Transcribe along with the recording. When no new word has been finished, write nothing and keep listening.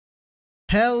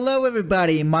Hello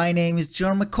everybody, my name is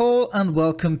John McCall and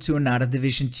welcome to another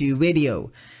Division 2 video.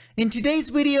 In today's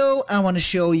video I want to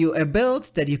show you a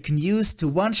build that you can use to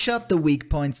one-shot the weak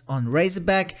points on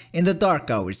Razorback in the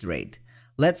Dark Hours raid.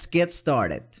 Let's get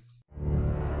started.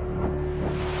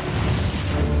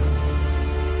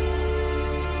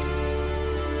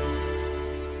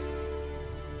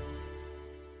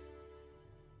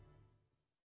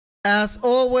 As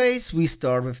always, we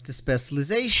start with the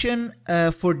specialization.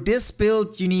 For this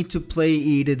build you need to play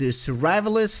either the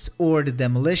survivalist or the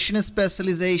demolitionist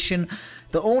specialization.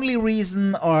 The only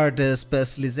reason are the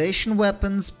specialization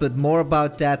weapons, but more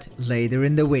about that later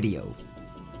in the video.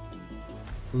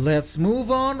 Let's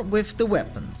move on with the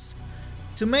weapons.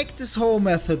 To make this whole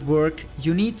method work,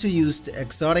 you need to use the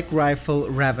exotic rifle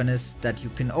Ravenous that you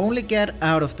can only get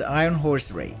out of the Iron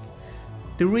Horse raid.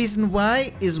 The reason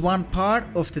why is one part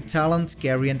of the talent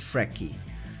Gariant Freki.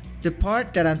 The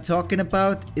part that I'm talking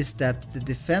about is that the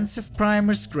defensive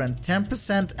primers grant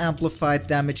 10% amplified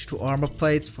damage to armor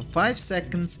plates for 5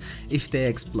 seconds if they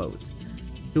explode.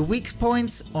 The weak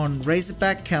points on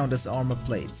Razorback count as armor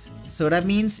plates, so that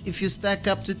means if you stack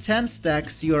up to 10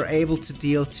 stacks you are able to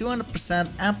deal 200%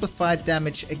 amplified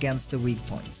damage against the weak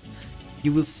points.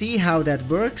 You will see how that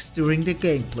works during the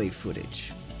gameplay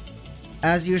footage.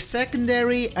 As your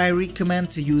secondary, I recommend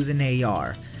to use an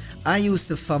AR. I use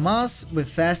the FAMAS with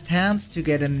fast hands to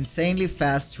get an insanely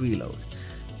fast reload.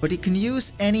 But you can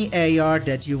use any AR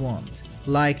that you want,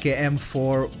 like a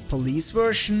M4 police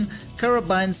version,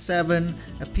 Carabine 7,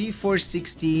 a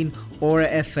P416 or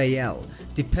a FAL,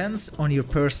 depends on your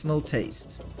personal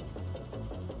taste.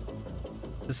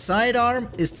 The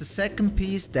sidearm is the second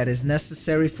piece that is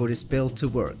necessary for this build to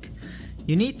work.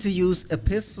 You need to use a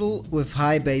pistol with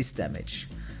high base damage.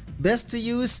 Best to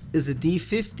use is a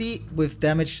D50 with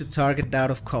damage to target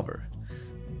out of cover.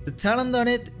 The talent on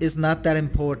it is not that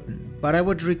important, but I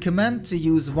would recommend to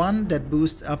use one that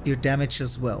boosts up your damage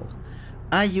as well.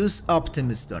 I use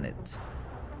Optimist on it.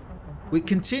 We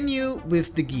continue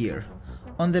with the gear.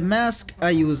 On the mask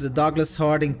I use a Douglas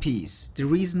Harding piece. The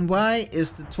reason why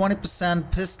is the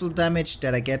 20% pistol damage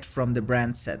that I get from the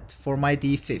brand set for my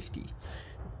D50.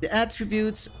 The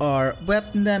attributes are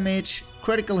weapon damage,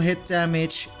 critical hit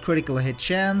damage, critical hit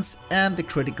chance, and the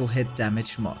critical hit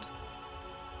damage mod.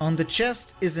 On the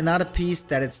chest is another piece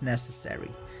that is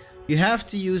necessary. You have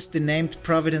to use the named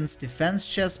Providence defense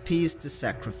chest piece to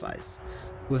sacrifice,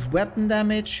 with weapon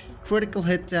damage, critical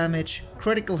hit damage,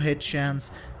 critical hit chance,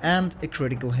 and a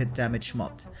critical hit damage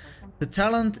mod. The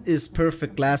talent is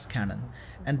Perfect Glass Cannon.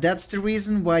 And that's the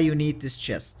reason why you need this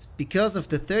chest, because of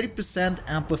the 30%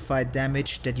 amplified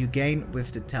damage that you gain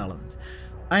with the talent.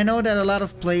 I know that a lot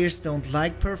of players don't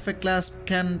like Perfect Glass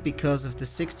Cannon because of the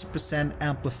 60%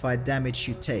 amplified damage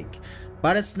you take,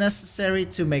 but it's necessary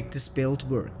to make this build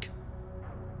work.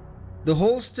 The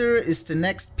holster is the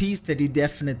next piece that you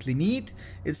definitely need.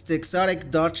 It's the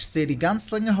exotic Dodge City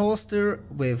Gunslinger holster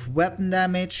with weapon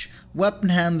damage, weapon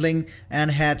handling, and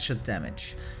headshot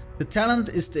damage. The talent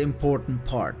is the important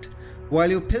part. While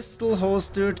your pistol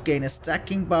holstered gain a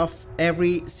stacking buff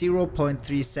every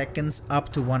 0.3 seconds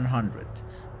up to 100.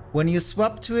 When you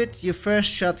swap to it, your first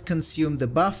shot consumes the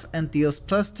buff and deals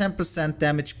plus 10%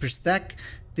 damage per stack.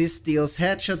 This deals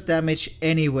headshot damage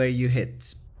anywhere you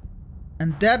hit.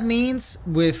 And that means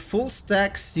with full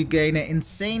stacks you gain an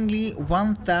insanely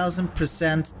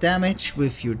 1000% damage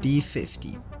with your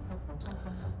D50.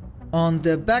 On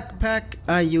the backpack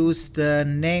I use the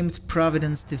named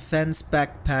Providence Defense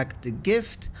backpack, the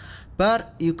Gift,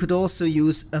 but you could also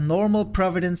use a normal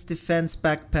Providence Defense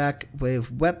backpack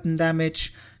with weapon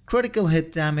damage, critical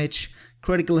hit damage,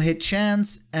 critical hit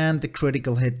chance, and the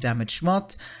critical hit damage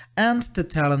mod, and the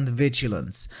talent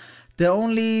Vigilance. The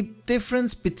only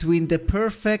difference between the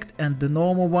perfect and the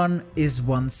normal one is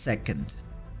 1 second.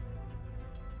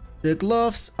 The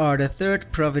gloves are the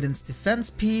third Providence defense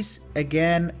piece,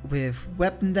 again with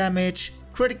weapon damage,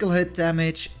 critical hit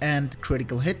damage, and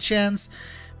critical hit chance.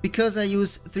 Because I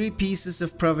use 3 pieces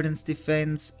of Providence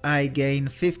defense, I gain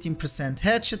 15%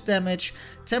 headshot damage,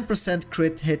 10%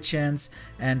 crit hit chance,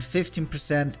 and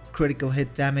 15% critical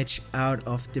hit damage out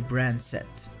of the brand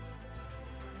set.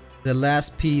 The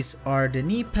last piece are the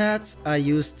Kneepads. I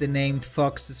use the named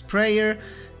Fox's Prayer.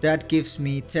 That gives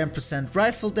me 10%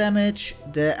 rifle damage.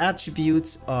 The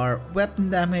attributes are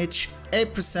weapon damage,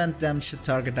 8% damage to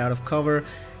target out of cover,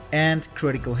 and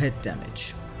critical hit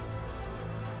damage.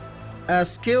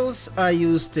 As skills I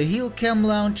use the Heal Chem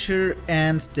Launcher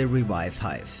and the Revive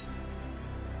Hive.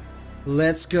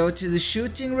 Let's go to the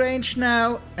shooting range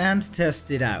now and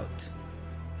test it out.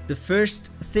 The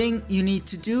first thing you need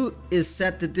to do is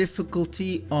set the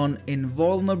difficulty on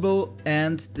invulnerable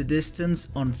and the distance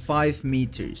on 5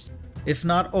 meters. If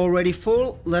not already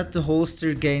full, let the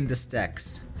holster gain the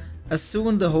stacks. As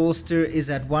soon the holster is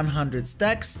at 100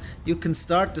 stacks, you can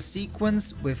start the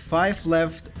sequence with 5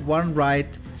 left, 1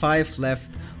 right, 5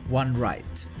 left, 1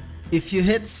 right. If you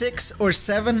hit 6 or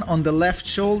 7 on the left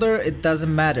shoulder, it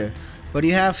doesn't matter, but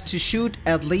you have to shoot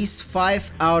at least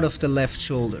 5 out of the left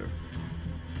shoulder.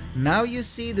 Now you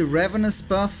see the Ravenous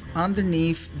buff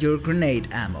underneath your grenade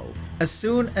ammo. As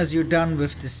soon as you're done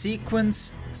with the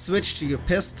sequence, switch to your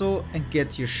pistol and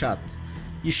get your shot.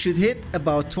 You should hit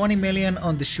about 20 million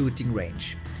on the shooting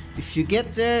range. If you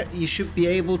get there, you should be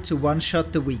able to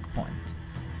one-shot the weak point.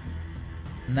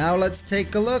 Now let's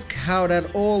take a look how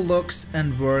that all looks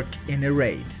and work in a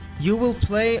raid. You will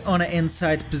play on an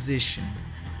inside position.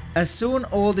 As soon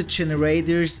all the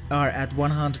generators are at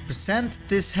 100%,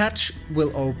 this hatch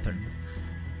will open.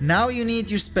 Now you need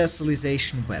your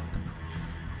specialization weapon.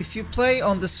 If you play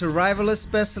on the survivalist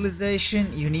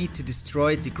specialization, you need to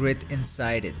destroy the grid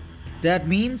inside it. That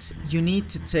means you need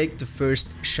to take the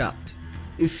first shot.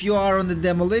 If you are on the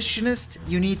demolitionist,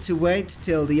 you need to wait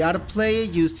till the other player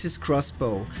used his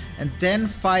crossbow and then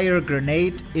fire a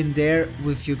grenade in there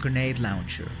with your grenade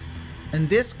launcher. In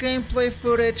this gameplay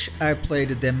footage, I play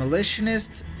the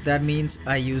demolitionist, that means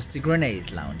I use the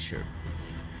grenade launcher.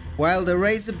 While the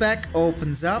Razorback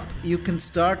opens up, you can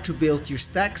start to build your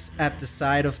stacks at the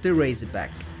side of the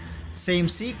Razorback. Same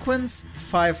sequence,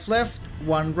 5 left,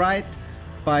 1 right,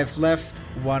 5 left,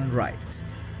 1 right.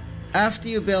 After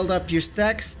you build up your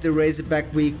stacks, the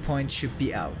Razorback weak point should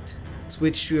be out.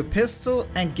 Switch to a pistol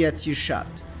and get your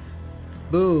shot.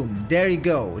 Boom, there you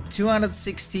go,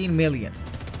 216 million.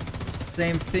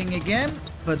 Same thing again,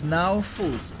 but now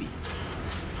full speed.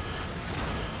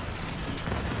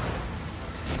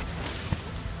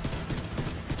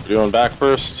 You going back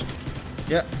first?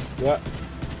 Yeah. Yeah.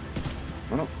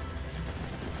 Oh.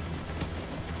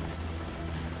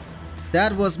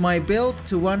 That was my build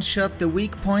to one-shot the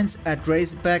weak points at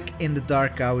Razorback in the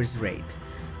Dark Hours raid.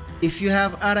 If you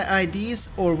have other ideas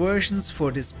or versions for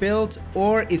this build,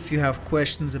 or if you have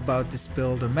questions about this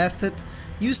build or method,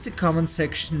 use the comment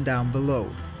section down below.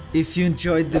 If you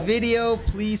enjoyed the video,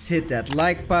 please hit that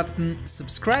like button,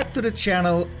 subscribe to the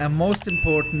channel, and most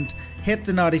important, hit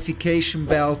the notification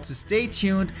bell to stay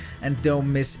tuned and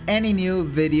don't miss any new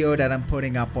video that I'm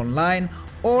putting up online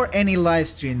or any live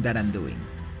stream that I'm doing.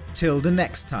 Till the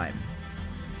next time.